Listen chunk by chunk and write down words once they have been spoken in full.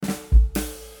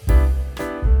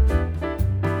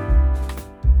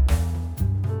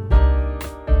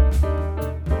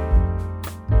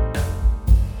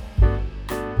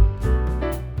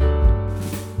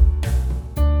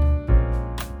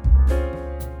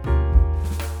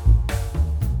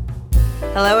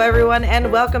Hello, everyone, and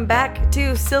welcome back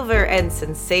to Silver and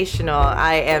Sensational.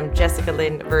 I am Jessica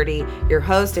Lynn Verdi, your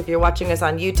host. If you're watching us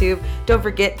on YouTube, don't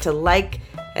forget to like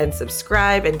and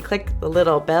subscribe and click the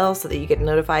little bell so that you get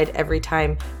notified every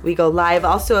time we go live.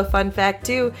 Also, a fun fact,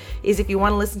 too, is if you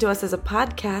want to listen to us as a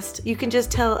podcast, you can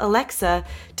just tell Alexa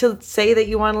to say that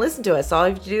you want to listen to us. All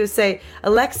you have to do is say,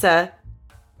 Alexa,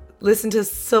 listen to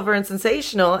Silver and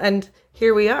Sensational, and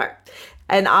here we are.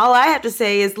 And all I have to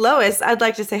say is, Lois, I'd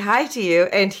like to say hi to you.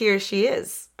 And here she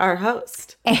is, our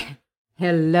host.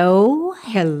 Hello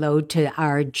to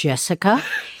our Jessica.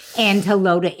 And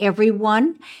hello to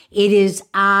everyone. It is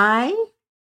I,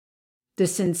 the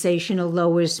sensational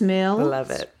Lois Mills. I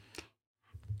love it.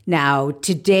 Now,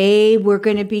 today we're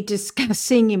going to be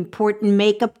discussing important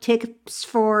makeup tips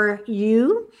for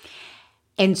you.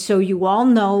 And so you all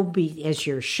know, as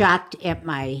you're shocked at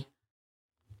my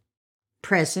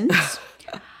presence,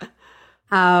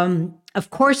 of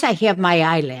course, I have my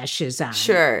eyelashes on.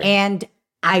 Sure. And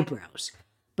eyebrows.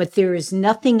 But there is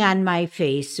nothing on my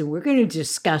face, so we're going to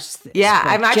discuss this. Yeah,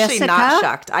 but I'm actually Jessica, not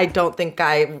shocked. I don't think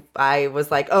I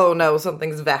was like, oh no,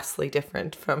 something's vastly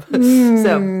different from.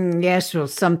 Yes, well,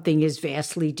 something is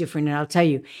vastly different. And I'll tell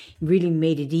you, it really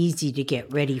made it easy to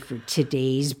get ready for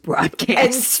today's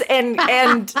broadcast.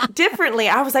 And differently,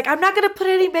 I was like, I'm not going to put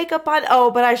any makeup on.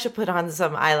 Oh, but I should put on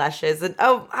some eyelashes. And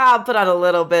I'll put on a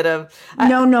little bit of.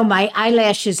 No, my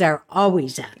eyelashes are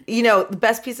always on. You know, the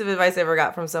best piece of advice I ever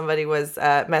got from somebody was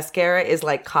mascara is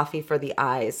like coffee for the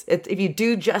eyes. If you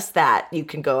do just that, you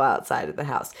can go outside of the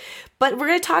house. But we're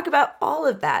going to talk about all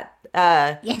of that.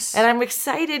 Yes. And I'm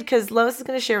excited because Lois is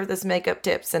going to share with us makeup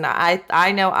tips. And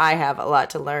I know I have a lot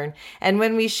to learn. And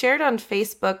when we shared on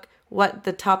Facebook what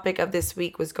the topic of this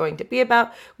week was going to be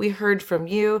about, we heard from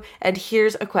you. And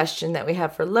here's a question that we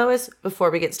have for Lois before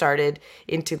we get started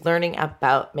into learning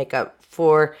about makeup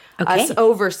for us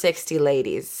over 60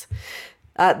 ladies.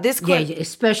 Yeah,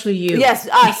 especially you. Yes,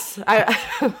 us.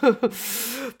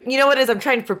 You know what it is? I'm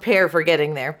trying to prepare for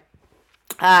getting there.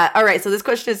 All right, so this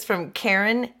question is from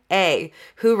Karen A,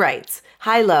 who writes,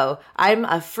 "Hi, Lo. I'm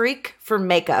a freak for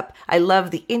makeup. I love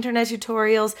the internet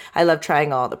tutorials. I love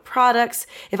trying all the products.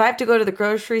 If I have to go to the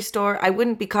grocery store, I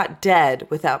wouldn't be caught dead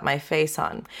without my face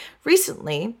on.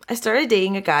 Recently, I started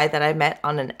dating a guy that I met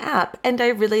on an app, and I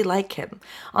really like him.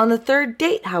 On the third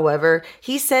date, however,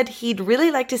 he said he'd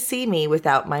really like to see me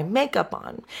without my makeup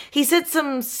on. He said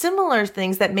some similar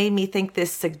things that made me think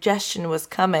this suggestion was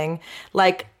coming,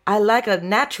 like, I like a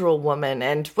natural woman,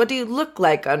 and what do you look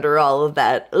like under all of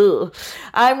that? Ugh.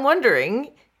 I'm wondering,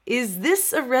 is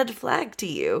this a red flag to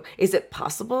you? Is it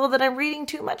possible that I'm reading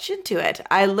too much into it?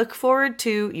 I look forward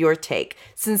to your take.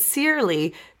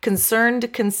 Sincerely,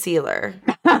 Concerned Concealer."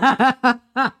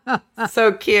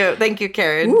 So cute. Thank you,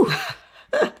 Karen.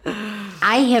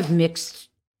 I have mixed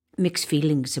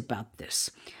feelings about this.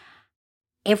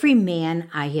 Every man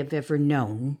I have ever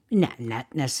known,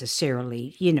 not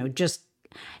necessarily, just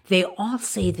they all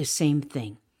say the same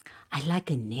thing. I like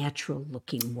a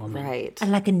natural-looking woman. Right. I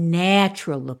like a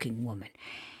natural-looking woman.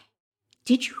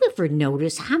 Did you ever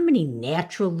notice how many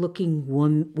natural-looking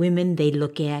women they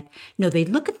look at? No, they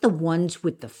look at the ones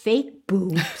with the fake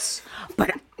boobs,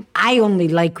 but I only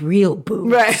like real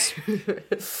boobs. Right.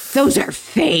 Those are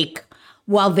fake.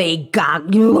 While they got,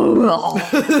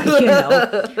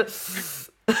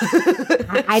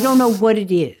 I don't know what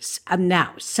it is.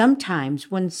 Now,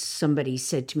 sometimes when somebody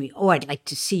said to me, "Oh, I'd like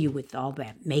to see you with all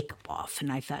that makeup off,"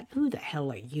 and I thought, who the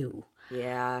hell are you?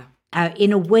 Yeah.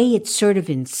 In a way, it's sort of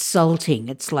insulting.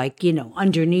 It's like,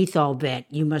 underneath all that,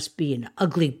 you must be an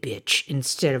ugly bitch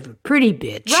instead of a pretty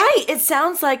bitch. Right. It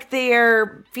sounds like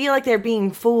feel like they're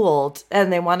being fooled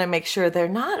and they want to make sure they're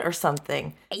not or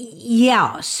something.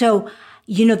 Yeah. So,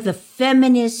 the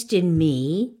feminist in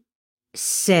me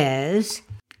says,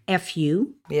 F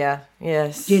you. Yeah.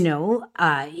 Yes.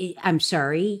 I'm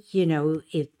sorry,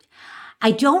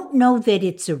 I don't know that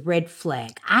it's a red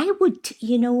flag. I would,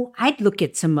 I'd look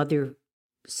at some other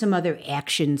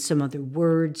actions, some other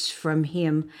words from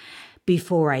him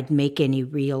before I'd make any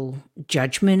real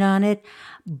judgment on it.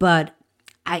 But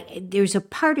there's a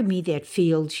part of me that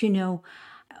feels,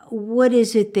 what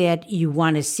is it that you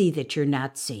want to see that you're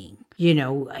not seeing?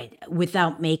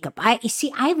 Without makeup.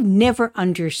 I've never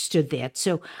understood that.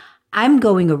 So I'm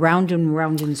going around and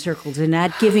around in circles and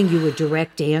not giving you a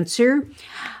direct answer.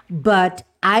 But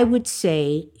I would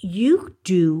say you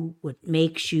do what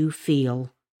makes you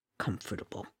feel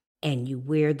comfortable. And you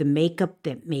wear the makeup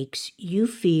that makes you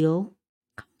feel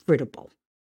comfortable.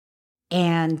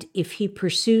 And if he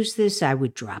pursues this, I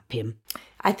would drop him.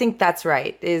 I think that's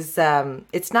right. It's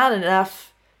not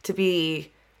enough to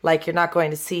be like you're not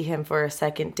going to see him for a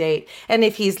second date. And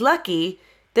if he's lucky,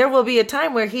 there will be a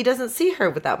time where he doesn't see her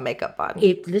without makeup on.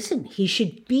 Listen, he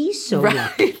should be so Right,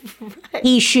 lucky. right.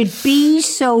 He should be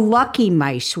so lucky,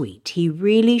 my sweet. He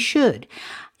really should.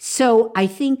 So I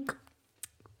think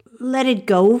let it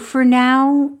go for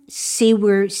now. See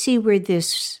where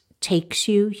this takes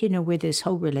you, where this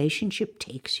whole relationship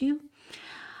takes you.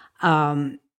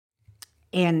 And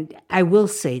I will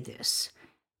say this,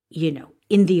 in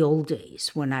the old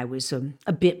days when I was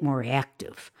a bit more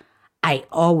active, I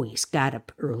always got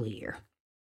up earlier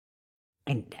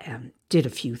and did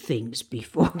a few things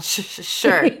before.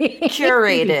 Sure.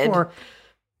 Curated.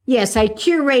 Yes, I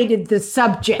curated the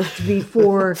subject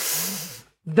before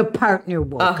the partner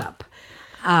woke up.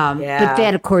 But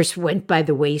that, of course, went by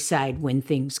the wayside when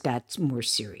things got more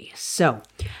serious. So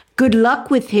good luck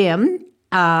with him.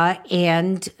 But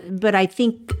I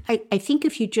think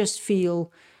if you just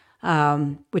feel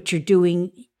what you're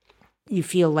doing, you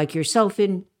feel like yourself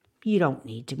in, you don't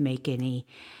need to make any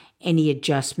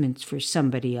adjustments for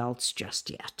somebody else just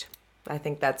yet. I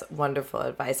think that's wonderful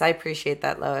advice. I appreciate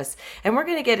that, Lois. And we're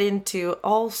going to get into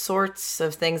all sorts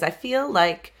of things. I feel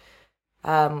like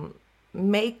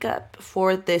makeup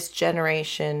for this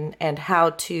generation and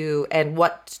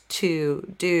what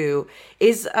to do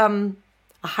is a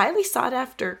highly sought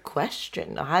after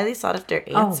question, a highly sought after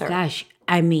answer. Oh gosh.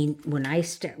 I mean, when I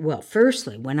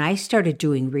started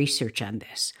doing research on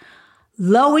this,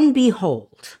 lo and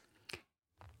behold,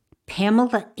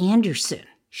 Pamela Anderson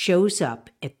shows up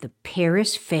at the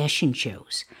Paris fashion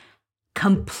shows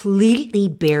completely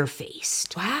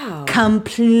barefaced. Wow.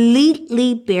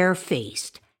 Completely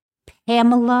barefaced.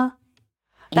 Pamela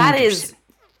That Anderson. is,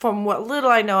 from what little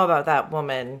I know about that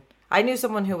woman, I knew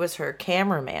someone who was her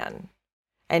cameraman.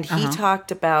 And he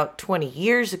talked about 20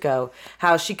 years ago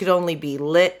how she could only be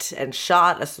lit and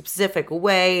shot a specific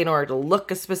way in order to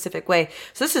look a specific way.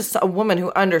 So this is a woman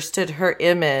who understood her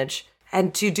image.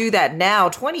 And to do that now,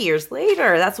 20 years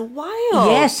later, that's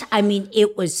wild. Yes, I mean,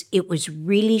 it was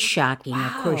really shocking. Wow.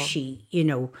 Of course, she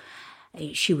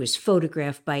was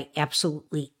photographed by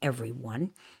absolutely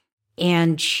everyone.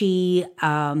 And she,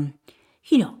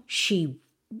 she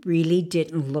really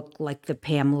didn't look like the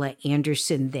Pamela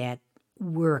Anderson that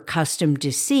we're accustomed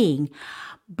to seeing,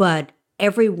 but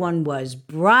everyone was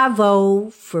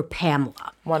bravo for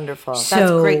Pamela. Wonderful. So,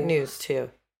 that's great news, too.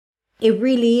 It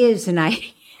really is. And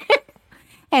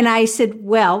I said,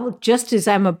 well, just as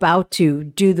I'm about to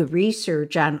do the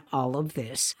research on all of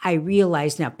this, I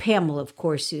realize now Pamela, of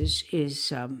course,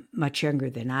 is much younger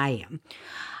than I am.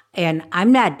 And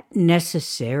I'm not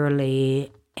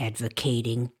necessarily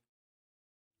advocating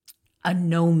a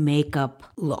no makeup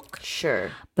look.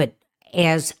 Sure. But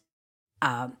as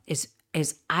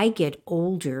I get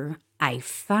older, I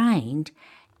find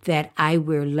that I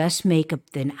wear less makeup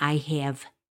than I have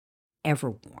ever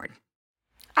worn.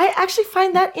 I actually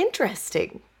find that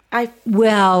interesting.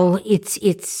 Well, it's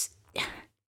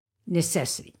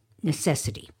necessity.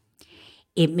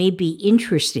 It may be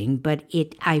interesting, but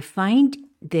I find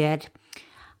that,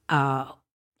 and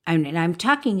I'm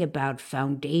talking about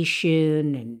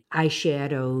foundation and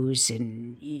eyeshadows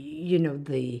and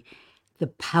the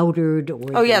powdered or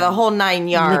the whole 9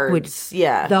 yards. Liquid,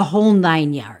 yeah, the whole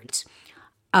 9 yards.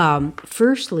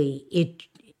 Firstly, it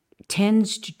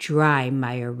tends to dry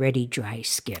my already dry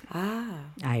skin.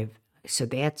 So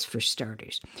that's for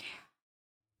starters.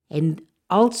 And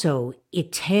also,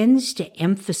 it tends to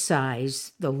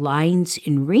emphasize the lines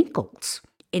and wrinkles.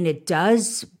 And it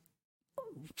does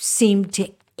seem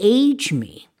to age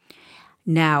me.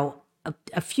 Now,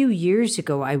 a few years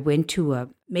ago, I went to a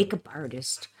makeup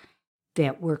artist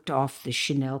that worked off the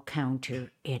Chanel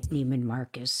counter at Neiman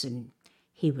Marcus, and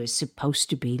he was supposed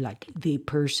to be like the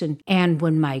person. And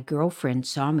when my girlfriend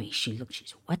saw me, she said,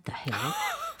 what the hell?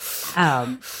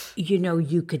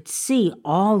 You could see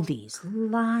all these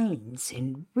lines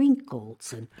and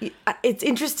wrinkles. And it's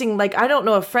interesting. Like, I don't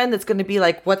know a friend that's going to be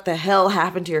like, what the hell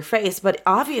happened to your face? But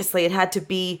obviously it had to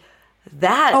be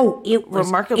that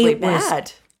remarkably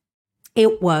bad.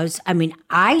 It was. I mean,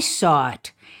 I saw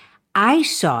it,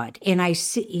 and I've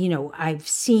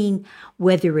seen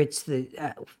whether it's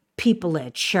the people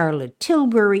at Charlotte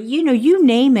Tilbury, you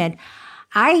name it.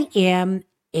 I am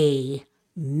a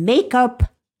makeup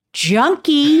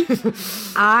junkie.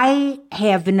 I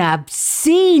have an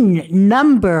obscene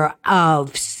number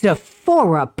of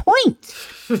Sephora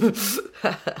points,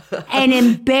 an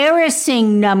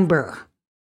embarrassing number.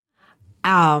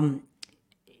 Now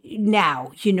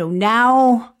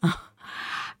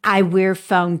I wear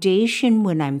foundation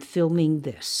when I'm filming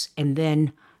this, and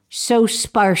then so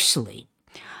sparsely.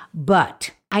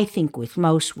 But I think with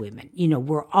most women,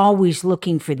 we're always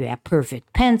looking for that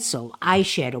perfect pencil,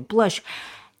 eyeshadow, blush,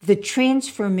 the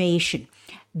transformation.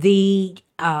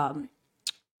 I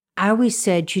always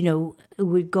said,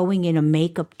 we're going in a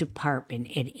makeup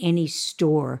department at any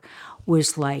store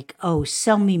was like, oh,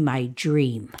 sell me my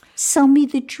dream. Sell me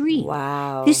the dream.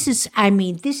 Wow. This is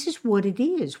what it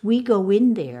is. We go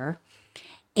in there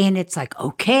and it's like,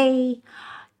 okay,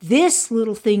 this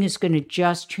little thing is going to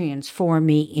just transform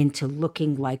me into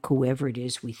looking like whoever it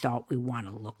is we thought we want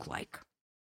to look like.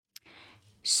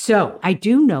 So I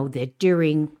do know that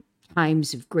during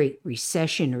times of great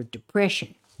recession or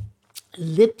depression,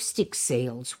 lipstick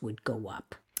sales would go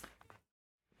up.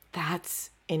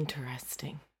 That's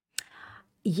interesting.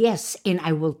 Yes, and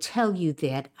I will tell you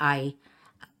that I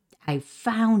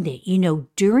found it,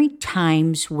 during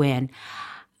times when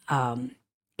I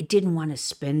didn't want to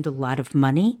spend a lot of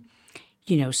money,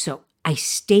 so I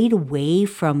stayed away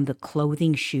from the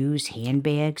clothing, shoes,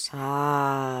 handbags.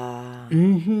 Ah.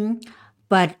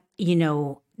 But,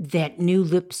 that new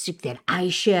lipstick, that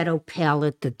eyeshadow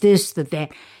palette, the this, the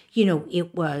that,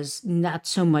 it was not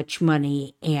so much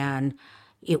money. And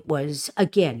it was,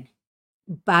 again,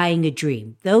 buying a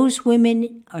dream. Those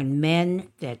women and men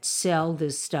that sell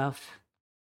this stuff,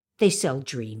 they sell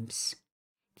dreams.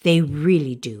 They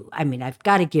really do. I mean, I've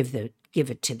got to give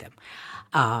it to them.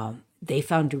 They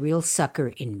found a real sucker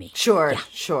in me. Sure, Yeah.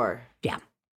 sure. Yeah.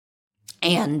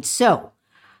 And so,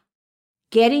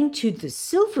 getting to the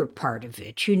silver part of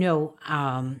it,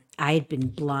 I had been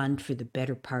blonde for the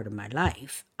better part of my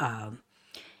life,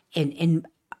 and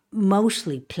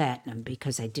mostly platinum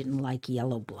because I didn't like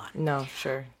yellow blonde. No,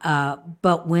 sure.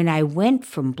 But when I went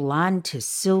from blonde to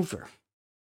silver,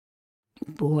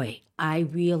 boy, I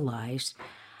realized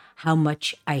how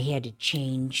much I had to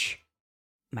change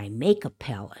my makeup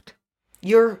palette.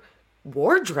 Your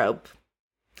wardrobe.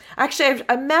 Actually,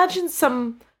 I imagine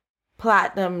some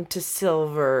platinum to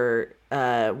silver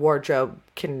wardrobe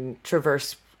can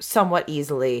traverse somewhat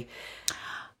easily.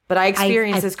 But I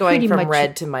experienced this going from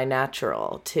red to my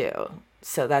natural, too.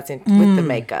 So that's with the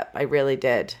makeup. I really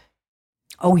did.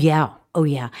 Oh, yeah. Oh,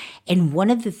 yeah. And one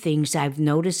of the things I've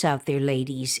noticed out there,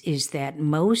 ladies, is that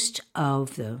most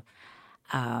of the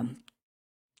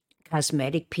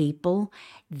cosmetic people,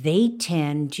 they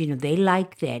tend, they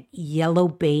like that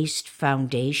yellow-based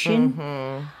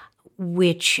foundation,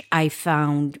 which I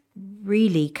found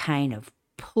really kind of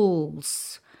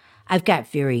pulls. I've got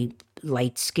very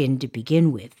light skin to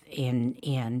begin with,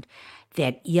 and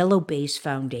that yellow-based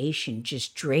foundation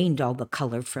just drained all the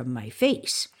color from my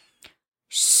face.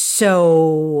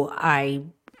 So I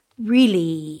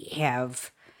really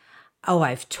have,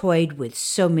 I've toyed with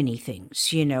so many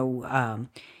things,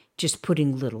 just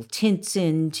putting little tints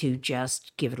in to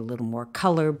just give it a little more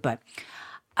color. But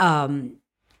I'm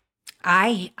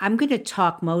going to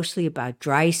talk mostly about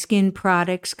dry skin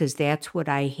products because that's what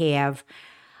I have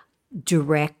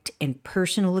direct and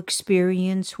personal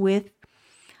experience with.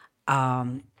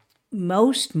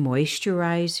 Most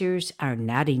moisturizers are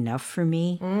not enough for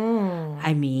me.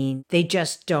 I mean, they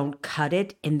just don't cut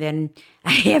it. And then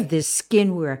I have this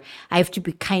skin where I have to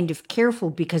be kind of careful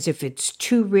because if it's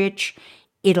too rich,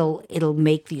 it'll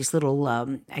make these little,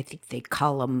 I think they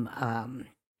call them,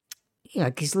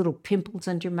 these little pimples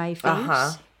under my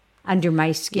face, under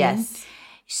my skin. Yes.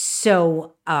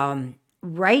 So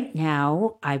right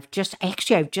now, I've just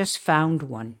found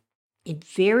one.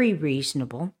 It's very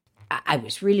reasonable. I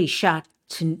was really shocked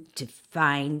to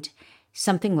find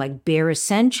something like Bare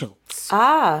Essentials.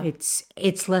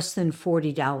 It's less than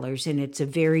 $40, and it's a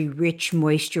very rich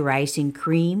moisturizing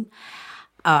cream.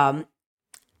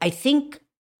 I think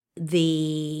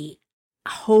the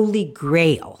holy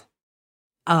grail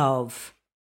of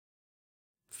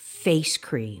face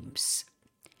creams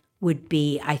would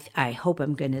be, I hope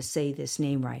I'm going to say this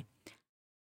name right,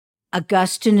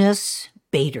 Augustinus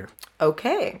Bader.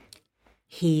 Okay.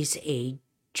 He's a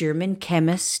German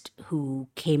chemist who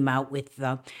came out with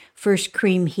the first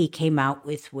cream he came out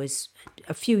with was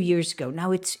a few years ago.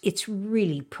 Now it's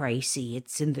really pricey.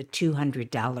 It's in the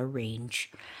 $200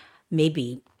 range,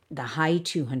 maybe the high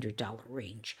 $200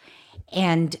 range.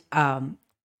 And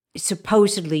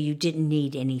supposedly you didn't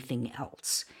need anything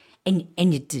else. And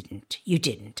you didn't. You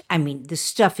didn't. I mean, the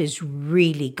stuff is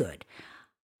really good.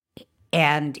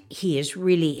 And he has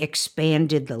really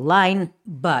expanded the line.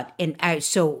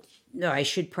 So I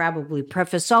should probably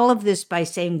preface all of this by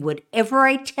saying whatever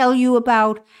I tell you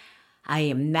about, I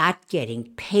am not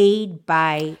getting paid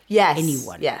by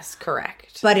anyone. Yes,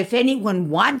 correct. But if anyone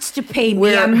wants to pay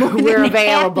me, I'm more than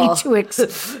available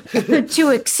happy to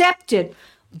accept it.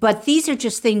 But these are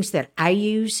just things that I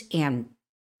use, and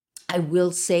I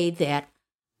will say that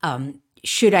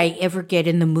Should I ever get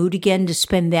in the mood again to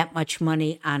spend that much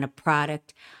money on a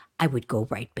product, I would go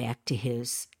right back to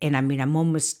his. And I mean, I'm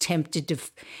almost tempted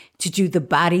to do the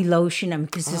body lotion. I mean,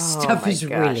 because this Oh stuff my is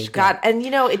really gosh. good. God. And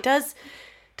it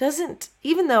doesn't,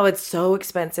 even though it's so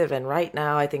expensive, and right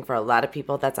now I think for a lot of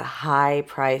people that's a high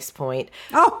price point.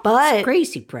 Oh, it's a But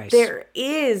crazy price. there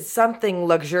is something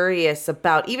luxurious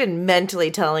about even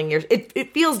mentally telling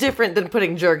it feels different than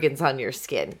putting Jergens on your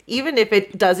skin, even if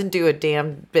it doesn't do a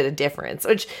damn bit of difference,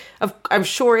 which I'm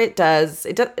sure it does.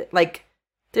 It does, like,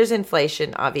 there's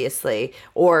inflation, obviously,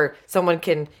 or someone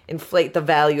can inflate the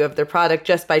value of their product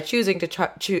just by choosing to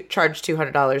charge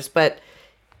 $200. But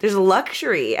there's a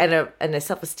luxury and a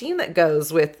self-esteem that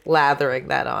goes with lathering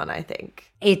that on, I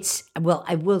think. Well,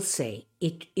 I will say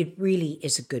it really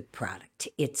is a good product.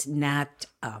 It's not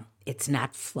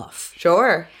fluff.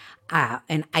 Sure.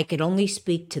 And I could only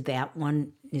speak to that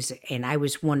one. And I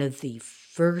was one of the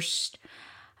first.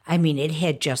 I mean, it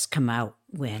had just come out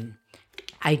when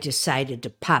I decided to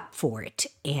pop for it,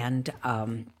 and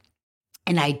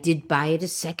I did buy it a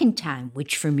second time,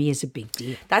 which for me is a big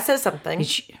deal. That says something.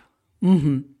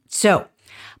 So,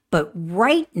 but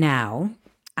right now,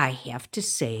 I have to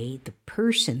say the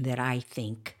person that I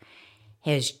think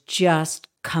has just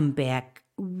come back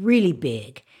really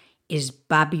big is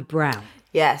Bobbi Brown.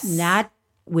 Yes. Not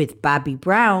with Bobbi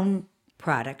Brown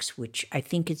products, which I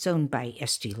think it's owned by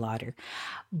Estee Lauder,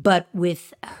 but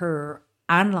with her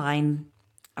online,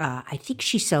 I think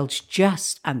she sells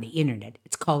just on the internet.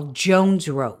 It's called Jones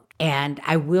Road. And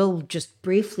I will just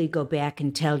briefly go back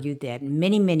and tell you that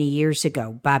many, many years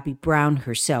ago, Bobbi Brown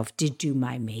herself did do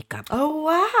my makeup. Oh,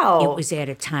 wow. It was at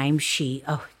a time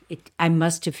I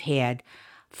must have had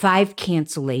 5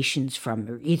 cancellations from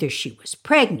her. Either she was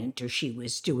pregnant or she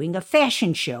was doing a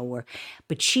fashion show,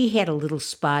 but she had a little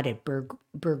spot at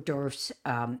Bergdorf's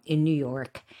in New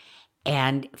York.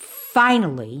 And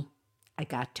finally, I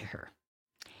got to her.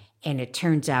 And it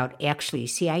turns out, actually,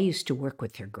 see, I used to work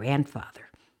with her grandfather.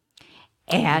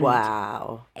 And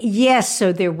wow. yes,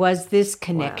 so there was this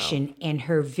connection, and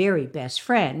her very best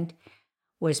friend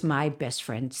was my best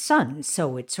friend's son.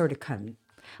 So it sort of come.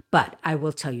 But I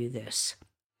will tell you this,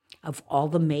 of all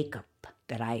the makeup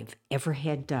that I've ever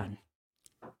had done,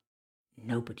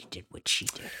 nobody did what she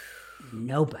did.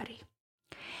 Nobody.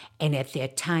 And at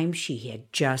that time, she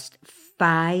had just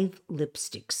 5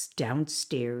 lipsticks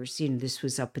downstairs. This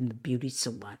was up in the beauty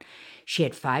salon. She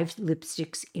had 5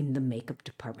 lipsticks in the makeup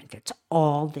department. That's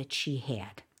all that she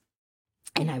had.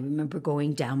 And I remember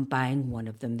going down, buying one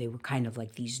of them. They were kind of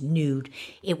like these nude.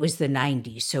 It was the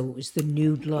 90s, so it was the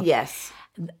nude look. Yes.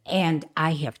 And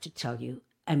I have to tell you,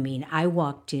 I mean, I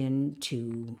walked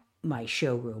into my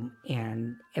showroom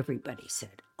and everybody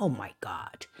said, "Oh my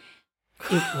God."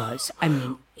 It was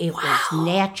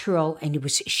natural, and it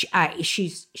was,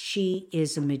 she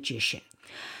is a magician.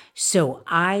 So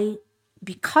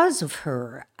because of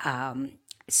her,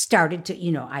 started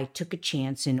to, I took a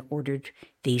chance and ordered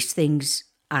these things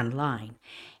online.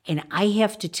 And I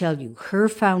have to tell you, her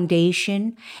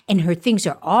foundation and her things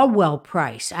are all well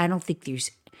priced. I don't think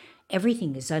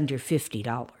everything is under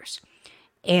 $50.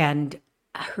 And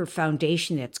her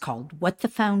foundation, that's called What the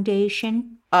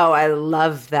Foundation. Oh, I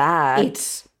love that.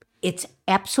 It's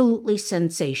absolutely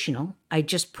sensational. I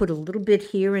just put a little bit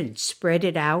here and spread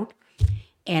it out.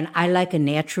 And I like a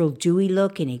natural dewy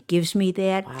look, and it gives me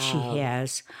that. Wow. She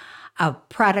has a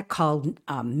product called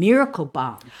Miracle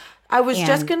Balm. I was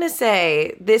just going to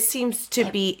say, this seems to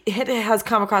be, it has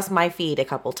come across my feed a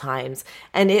couple times,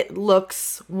 and it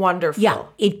looks wonderful. Yeah,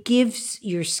 it gives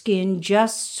your skin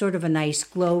just sort of a nice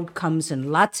glow. It comes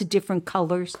in lots of different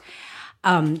colors.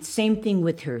 Same thing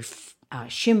with her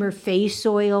shimmer face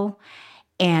oil.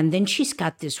 And then she's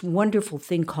got this wonderful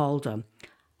thing called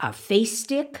a face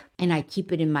stick, and I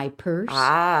keep it in my purse.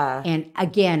 And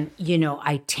again,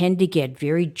 I tend to get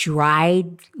very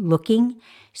dried looking.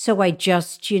 So I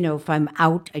just, if I'm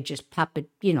out, I just pop it,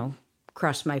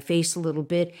 across my face a little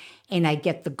bit, and I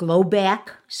get the glow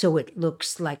back so it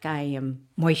looks like I am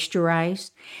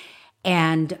moisturized.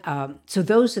 And so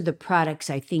those are the products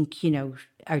I think,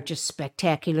 are just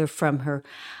spectacular from her.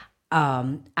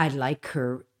 I like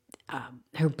her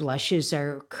blushes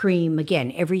are cream.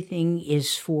 Again, everything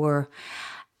is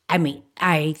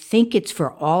I think it's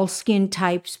for all skin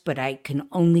types, but I can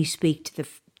only speak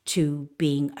to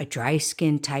being a dry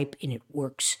skin type, and it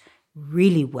works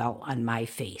really well on my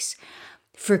face.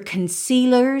 For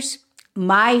concealers,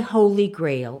 my holy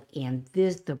grail, and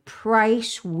the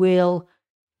price will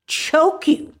choke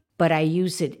you, but I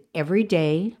use it every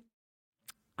day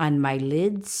on my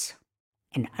lids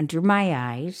and under my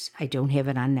eyes. I don't have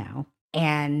it on now.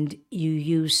 And you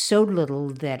use so little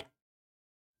that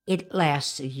It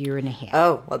lasts a year and a half.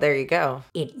 Oh, well, there you go.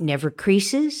 It never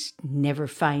creases, never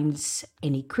finds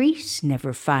any crease,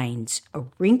 never finds a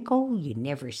wrinkle. You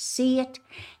never see it.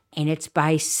 And it's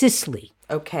by Sisley,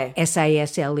 Okay. Sisley.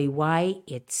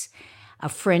 It's a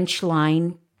French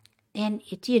line. And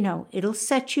it'll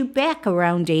set you back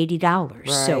around $80.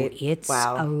 So Right. it's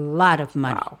Wow. a lot of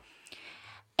money. Wow.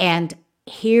 And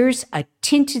here's a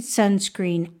tinted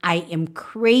sunscreen I am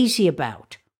crazy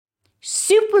about.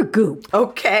 Supergoop.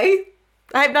 Okay.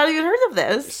 I have not even heard of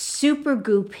this.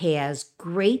 Supergoop has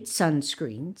great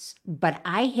sunscreens, but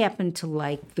I happen to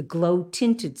like the glow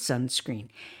tinted sunscreen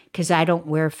because I don't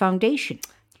wear foundation.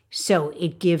 So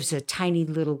it gives a tiny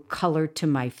little color to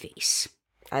my face.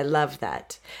 I love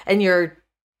that. And you're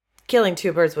killing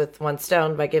two birds with one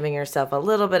stone by giving yourself a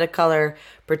little bit of color,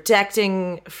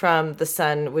 protecting from the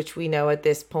sun, which we know at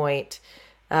this point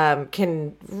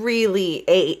can really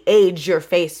age your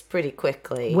face pretty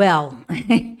quickly. Well,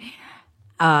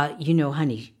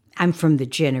 honey, I'm from the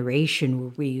generation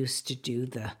where we used to do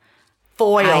the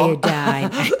Foil.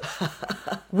 iodine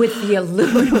with the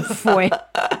aluminum foil.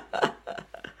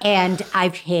 And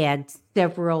I've had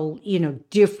several,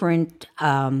 different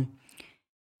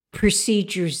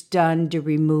procedures done to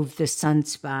remove the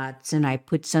sunspots. And I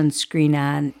put sunscreen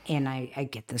on and I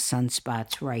get the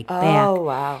sunspots right back. Oh,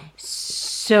 wow.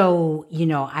 So,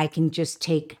 I can just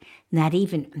take not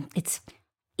even,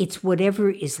 it's whatever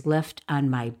is left on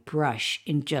my brush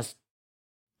and just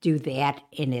do that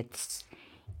and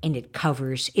it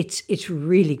covers. It's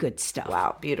really good stuff.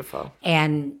 Wow, beautiful.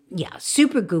 And yeah,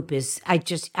 Supergoop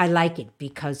I like it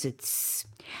because it's,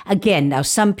 again, now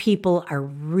some people are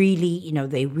really,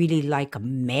 they really like a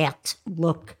matte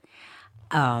look.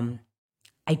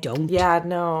 I don't. Yeah,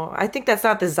 no. I think that's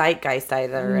not the zeitgeist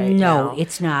either right No, now.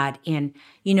 it's not. And,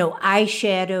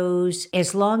 eyeshadows,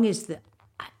 as long as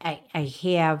I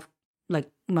have, like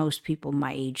most people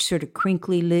my age, sort of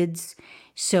crinkly lids.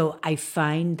 So I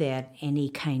find that any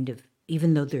kind of,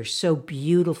 even though they're so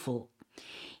beautiful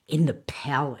in the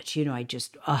palette,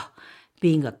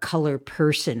 being a color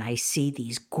person, I see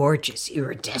these gorgeous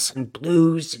iridescent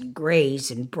blues and grays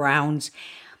and browns.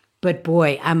 But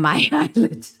boy, on my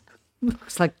eyelids,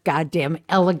 looks like goddamn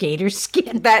alligator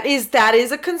skin. That is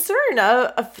a concern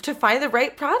to find the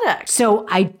right product. So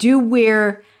I do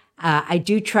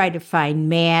try to find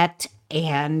matte,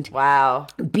 and Wow.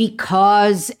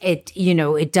 because it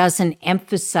doesn't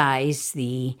emphasize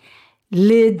the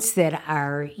lids that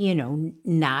are,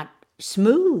 not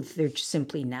smooth. They're just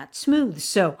simply not smooth.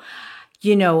 So,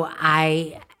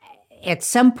 I at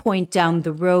some point down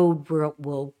the road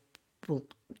we'll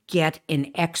get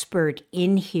an expert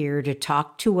in here to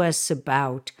talk to us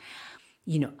about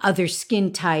other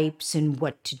skin types and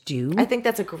what to do. I think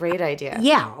that's a great idea.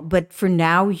 Yeah, but for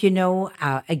now,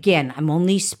 again, I'm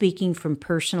only speaking from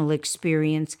personal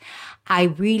experience. I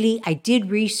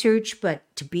did research, but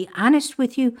to be honest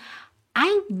with you,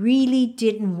 I really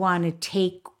didn't want to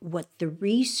take what the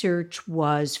research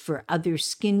was for other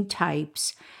skin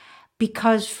types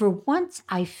because for once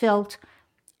I felt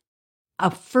a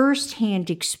firsthand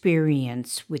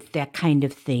experience with that kind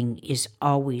of thing is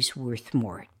always worth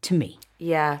more to me.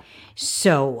 Yeah.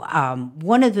 So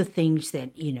one of the things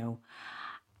that,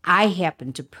 I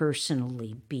happen to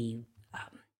personally be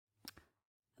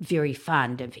very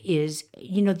fond of is,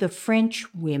 the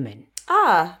French women.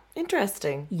 Ah,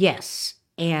 interesting. Yes.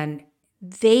 And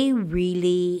they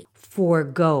really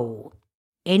forego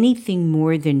anything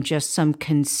more than just some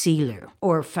concealer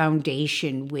or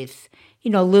foundation with,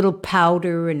 a little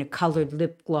powder and a colored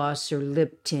lip gloss or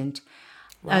lip tint.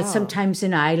 Wow. Sometimes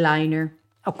an eyeliner.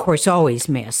 Of course, always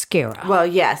mascara. Well,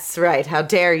 yes, right. How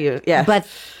dare you? Yeah. But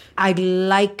I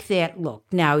like that look.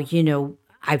 Now,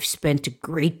 I've spent a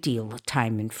great deal of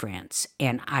time in France,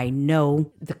 and I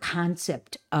know the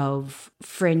concept of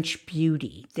French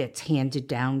beauty that's handed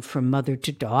down from mother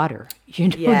to daughter.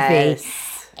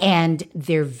 Yes.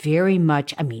 They're very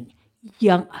much,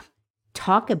 young.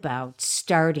 Talk about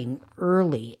starting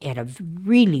early at a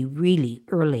really, really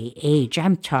early age.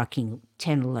 I'm talking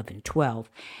 10, 11, 12.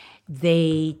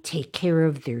 They take care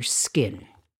of their skin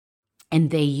and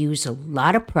they use a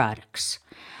lot of products.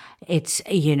 It's,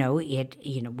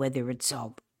 whether it's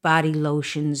all body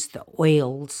lotions, the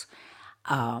oils,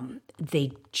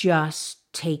 they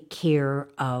just take care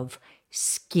of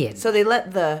skin. So they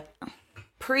let the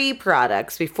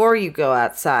pre-products before you go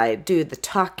outside do the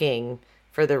talking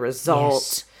for the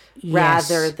result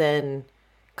rather than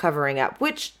covering up,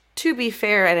 which, to be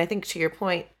fair, and I think to your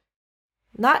point,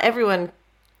 not everyone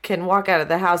can walk out of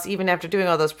the house even after doing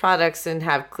all those products and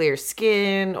have clear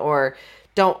skin or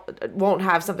won't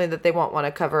have something that they won't want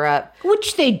to cover up.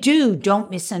 Which they do.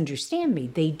 Don't misunderstand me.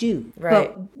 They do.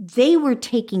 Right. But they were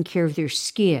taking care of their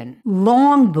skin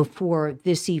long before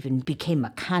this even became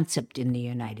a concept in the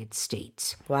United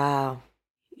States. Wow.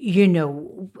 You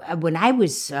know, when I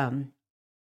was,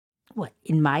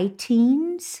 in my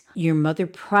teens, your mother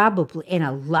probably, and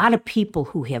a lot of people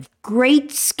who have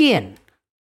great skin,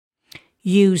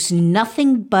 use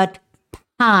nothing but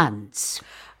Pond's.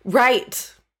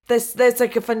 Right. That's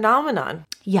like a phenomenon.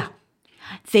 Yeah.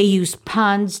 They use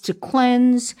Pond's to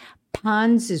cleanse.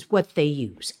 Pond's is what they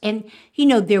use. And, you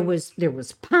know, there was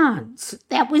Pond's.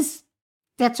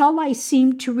 That's all I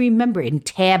seem to remember. And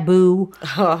Taboo.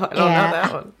 Oh, I don't know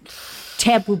that one.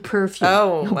 Taboo perfume.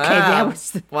 Oh, okay, wow. that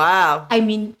was wow. I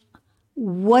mean,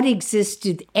 what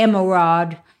existed,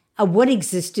 Emerald, what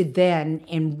existed then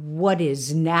and what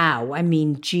is now? I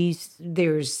mean, geez,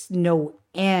 there's no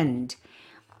end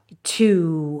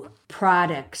to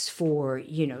products for,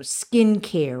 you know, skin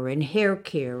care and hair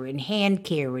care and hand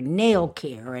care and nail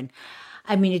care. And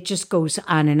I mean, it just goes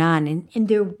on. And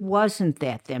there wasn't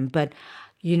that then. But,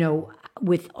 you know,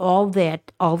 with all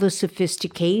the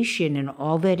sophistication and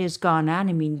all that has gone on,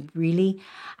 I mean, really,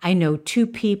 I know two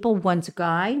people, one's a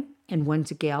guy and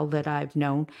one's a gal that I've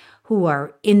known who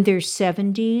are in their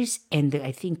 70s. And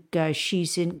I think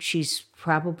she's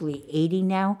probably 80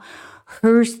 now.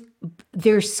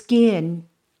 Their skin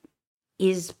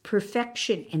is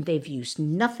perfection, and they've used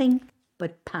nothing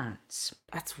but Pond's.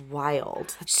 That's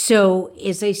wild. So,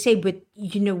 as I say, but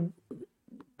you know,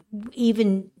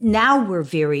 even now we're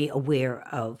very aware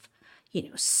of, you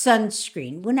know,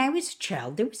 sunscreen. When I was a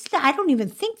child, I don't even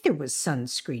think there was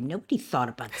sunscreen. Nobody thought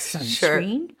about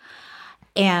sunscreen. Sure.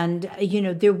 And, you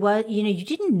know, you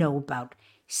didn't know about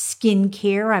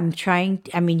skincare.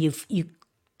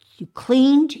 You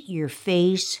cleaned your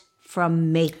face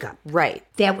from makeup. Right.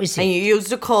 That was it. And you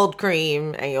used a cold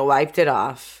cream and you wiped it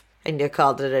off and you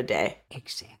called it a day.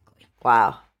 Exactly.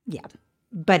 Wow. Yeah.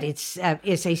 But it's,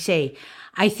 as I say,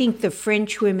 I think the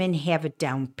French women have it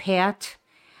down pat.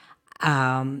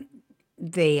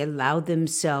 They allow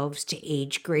themselves to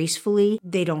age gracefully.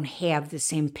 They don't have the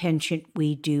same penchant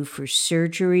we do for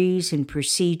surgeries and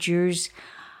procedures.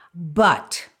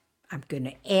 But I'm going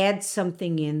to add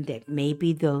something in that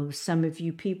maybe some of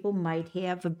you people might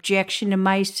have objection to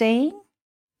my saying.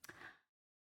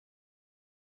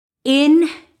 In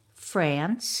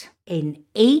France, an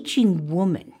aging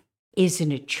woman is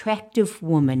an attractive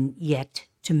woman yet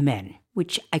to men,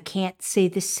 which I can't say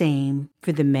the same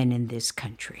for the men in this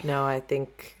country. No, I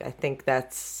think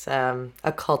that's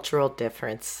a cultural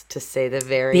difference, to say the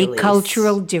very least. Big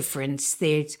cultural difference.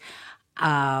 There's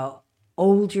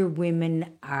older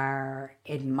women are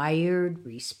admired,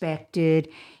 respected.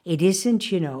 It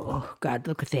isn't, you know, oh God,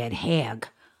 look at that hag.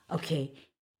 Okay,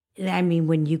 I mean,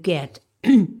 when you get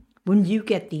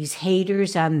these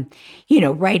haters on, you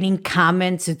know, writing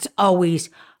comments, it's always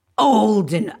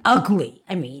old and ugly.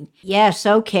 I mean, yes,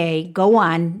 okay, go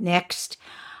on, next.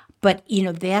 But, you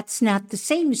know, that's not the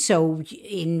same. So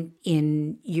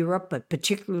in Europe, but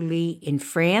particularly in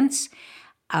France,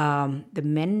 the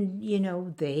men, you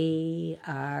know, they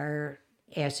are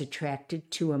as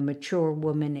attracted to a mature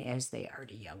woman as they are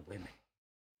to young women.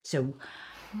 So,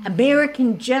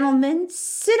 American gentlemen,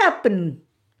 sit up and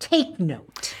take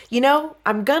note. You know,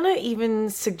 I'm going to even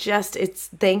suggest it's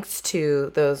thanks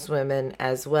to those women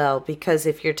as well, because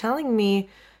if you're telling me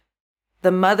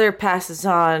the mother passes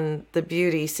on the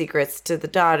beauty secrets to the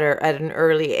daughter at an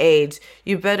early age,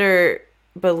 you better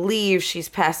believe she's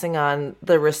passing on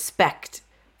the respect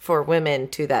for women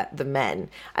to the men.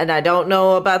 And I don't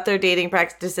know about their dating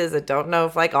practices. I don't know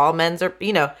if like all men's are,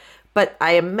 you know, but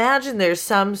I imagine there's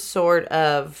some sort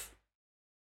of,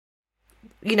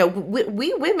 you know,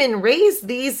 we women raise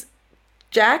these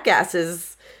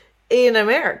jackasses in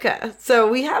America. So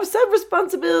we have some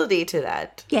responsibility to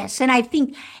that. Yes. And I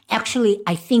think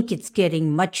it's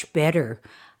getting much better,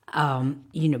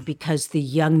 you know, because the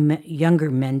younger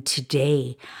men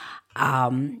today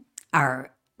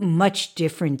are much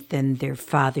different than their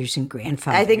fathers and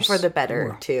grandfathers. I think for the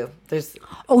better, too. Definitely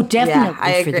yeah,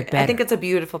 I agree. For the better. I think it's a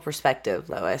beautiful perspective,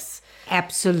 Lois.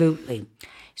 Absolutely.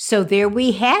 So there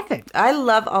we have it. I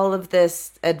love all of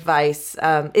this advice.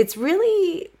 It's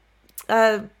really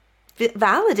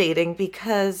validating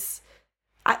because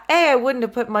I wouldn't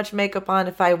have put much makeup on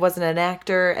if I wasn't an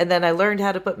actor, and then I learned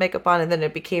how to put makeup on, and then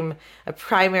it became a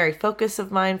primary focus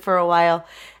of mine for a while.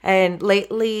 And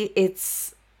lately,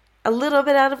 it's a little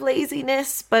bit out of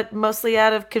laziness, but mostly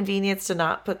out of convenience to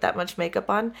not put that much makeup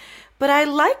on. But I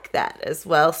like that as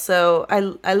well. So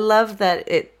I love that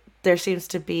there seems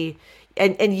to be,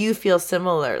 and you feel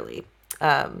similarly.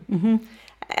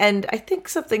 And I think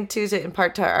something too to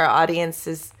impart to our audience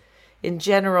is, in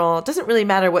general, it doesn't really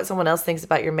matter what someone else thinks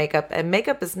about your makeup. And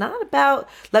makeup is not about,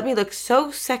 let me look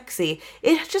so sexy.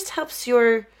 It just helps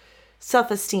your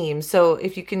self-esteem. So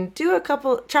if you can try a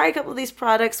couple of these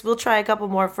products, we'll try a couple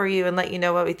more for you and let you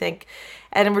know what we think.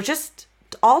 And we're just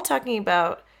all talking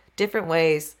about different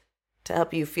ways to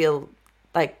help you feel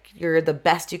like you're the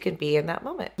best you can be in that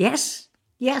moment. Yes.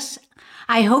 Yes.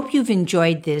 I hope you've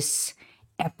enjoyed this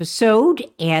episode.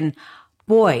 And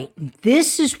boy,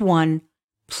 this is one.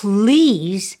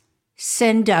 Please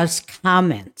send us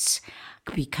comments,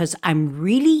 because I'm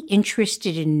really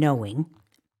interested in knowing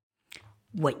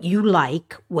what you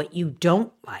like, what you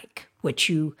don't like, what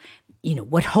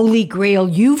holy grail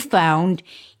you found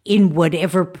in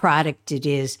whatever product it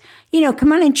is.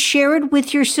 Come on and share it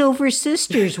with your silver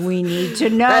sisters. We need to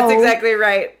know. That's exactly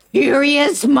right.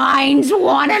 Curious minds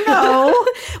want to know.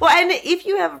 Well, and if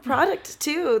you have a product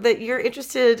too that you're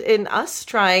interested in us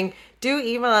trying, do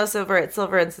email us over at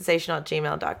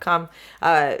silverandsensational@gmail.com.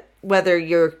 Whether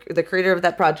you're the creator of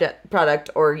that product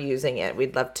or using it,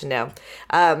 we'd love to know.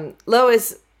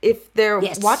 Lois, if they're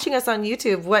watching us on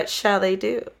YouTube, what shall they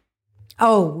do?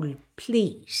 Oh,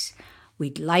 please.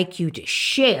 We'd like you to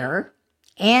share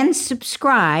and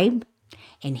subscribe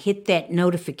and hit that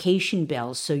notification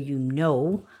bell so you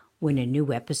know when a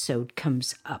new episode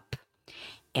comes up.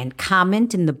 And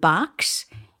comment in the box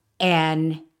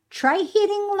and try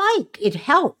hitting like. It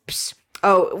helps.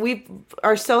 Oh, we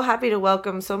are so happy to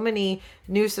welcome so many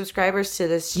new subscribers to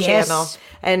this channel.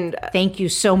 And thank you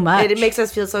so much. It makes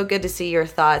us feel so good to see your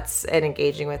thoughts and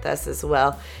engaging with us as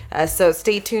well. So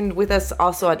stay tuned with us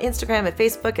also on Instagram and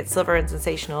Facebook at Silver and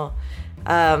Sensational.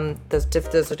 Those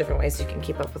are different ways you can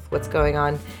keep up with what's going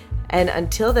on. And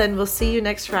until then, we'll see you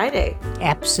next Friday.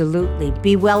 Absolutely.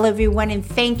 Be well, everyone. And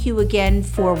thank you again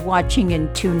for watching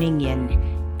and tuning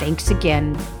in. Thanks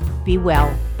again. Be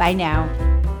well. Bye now.